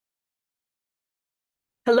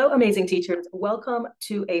Hello, amazing teachers. Welcome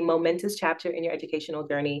to a momentous chapter in your educational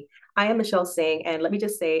journey. I am Michelle Singh, and let me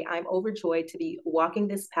just say I'm overjoyed to be walking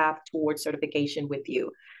this path towards certification with you.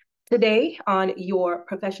 Today, on your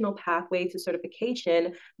professional pathway to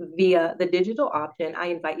certification via the digital option, I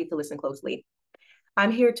invite you to listen closely.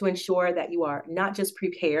 I'm here to ensure that you are not just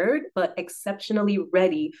prepared, but exceptionally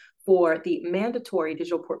ready for the mandatory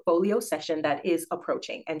digital portfolio session that is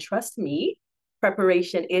approaching. And trust me,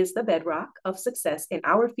 preparation is the bedrock of success in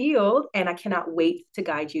our field, and I cannot wait to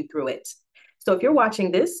guide you through it. So if you're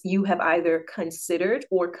watching this, you have either considered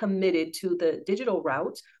or committed to the digital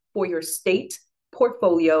route for your state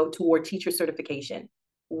portfolio toward teacher certification.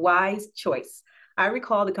 Wise choice. I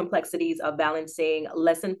recall the complexities of balancing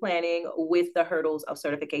lesson planning with the hurdles of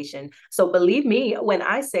certification. So believe me when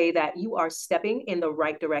I say that you are stepping in the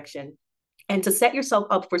right direction. And to set yourself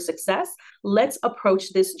up for success, let's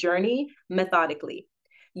approach this journey methodically.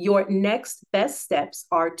 Your next best steps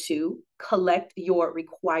are to collect your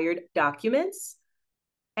required documents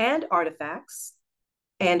and artifacts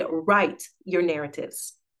and write your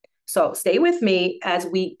narratives. So stay with me as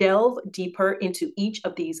we delve deeper into each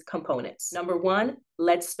of these components. Number one,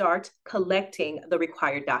 let's start collecting the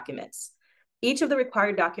required documents. Each of the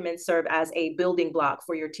required documents serve as a building block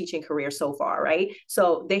for your teaching career so far, right?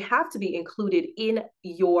 So they have to be included in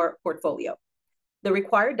your portfolio. The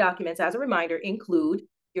required documents, as a reminder, include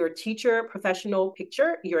your teacher professional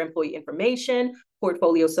picture, your employee information,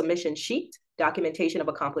 portfolio submission sheet, documentation of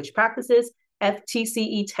accomplished practices,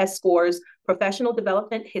 FTCE test scores, professional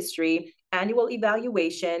development history, annual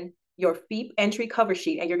evaluation, your FEEP entry cover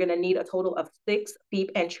sheet, and you're going to need a total of 6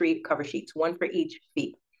 FEEP entry cover sheets, 1 for each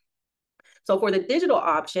FEEP. So for the digital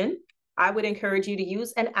option, I would encourage you to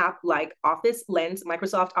use an app like Office Lens,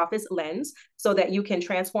 Microsoft Office Lens, so that you can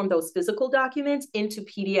transform those physical documents into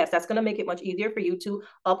PDFs. That's going to make it much easier for you to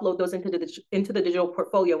upload those into the digital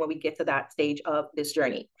portfolio when we get to that stage of this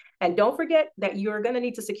journey. And don't forget that you're going to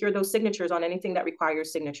need to secure those signatures on anything that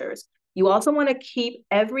requires signatures. You also want to keep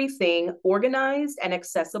everything organized and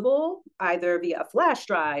accessible, either via a flash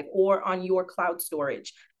drive or on your cloud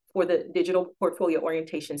storage, for the digital portfolio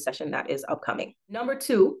orientation session that is upcoming. Number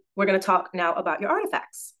two, we're going to talk now about your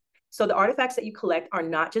artifacts. So the artifacts that you collect are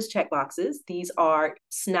not just checkboxes. These are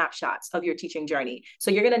snapshots of your teaching journey.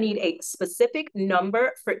 So you're going to need a specific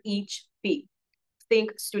number for each FEEP.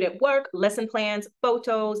 Think student work, lesson plans,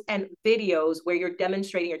 photos, and videos where you're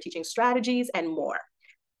demonstrating your teaching strategies and more.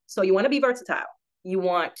 So you want to be versatile. You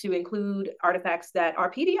want to include artifacts that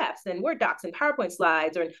are PDFs and Word docs and PowerPoint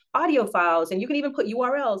slides or audio files, and you can even put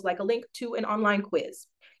URLs like a link to an online quiz.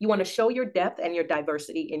 You want to show your depth and your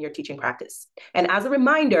diversity in your teaching practice. And as a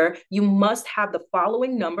reminder, you must have the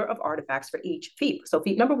following number of artifacts for each FEEP. So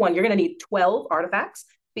FEEP number 1, you're going to need 12 artifacts.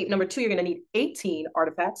 FEEP number 2, you're going to need 18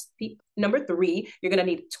 artifacts. FEEP number 3, you're going to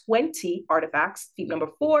need 20 artifacts. FEEP number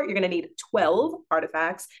 4, you're going to need 12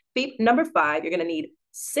 artifacts. FEEP number 5, you're going to need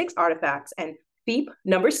 6 artifacts. And FEEP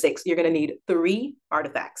number 6, you're going to need 3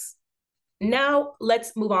 artifacts. Now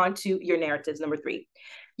let's move on to your narratives, number 3.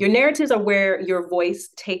 Your narratives are where your voice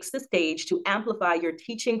takes the stage to amplify your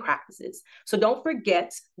teaching practices. So don't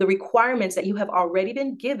forget the requirements that you have already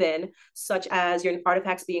been given, such as your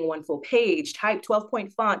artifacts being 1 full page, type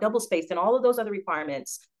 12-point font, double-spaced, and all of those other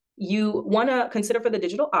requirements. You want to consider for the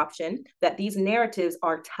digital option that these narratives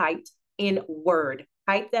are typed in Word.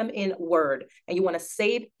 Type them in Word, and you want to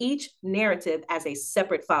save each narrative as a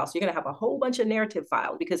separate file. So you're going to have a whole bunch of narrative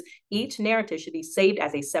files because each narrative should be saved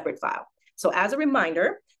as a separate file. So as a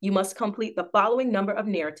reminder, you must complete the following number of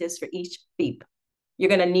narratives for each FEEP. You're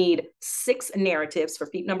going to need 6 narratives for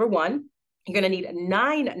FEEP number 1. You're going to need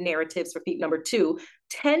 9 narratives for FEEP number 2,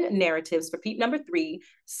 10 narratives for FEEP number 3,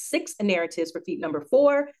 6 narratives for FEEP number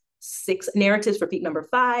 4, 6 narratives for FEEP number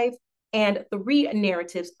 5, and 3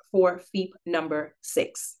 narratives for FEEP number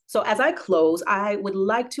 6. So as I close, I would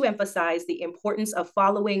like to emphasize the importance of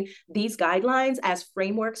following these guidelines as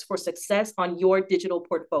frameworks for success on your digital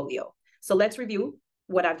portfolio. So let's review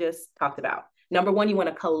what I've just talked about. Number 1, you want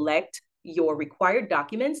to collect your required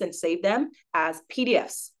documents and save them as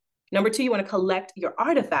PDFs. Number 2, you want to collect your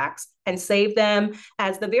artifacts and save them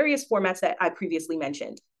as the various formats that I previously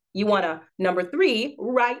mentioned. You want to, number 3,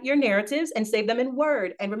 write your narratives and save them in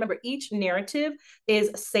Word. And remember, each narrative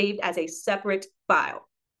is saved as a separate file.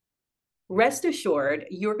 Rest assured,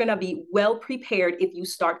 you're going to be well prepared if you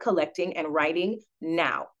start collecting and writing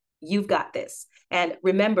now. You've got this. And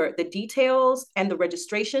remember, the details and the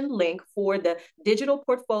registration link for the digital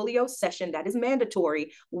portfolio session that is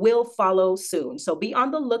mandatory will follow soon. So be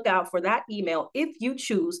on the lookout for that email if you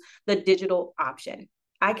choose the digital option.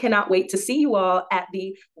 I cannot wait to see you all at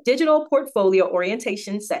the digital portfolio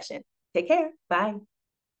orientation session. Take care. Bye.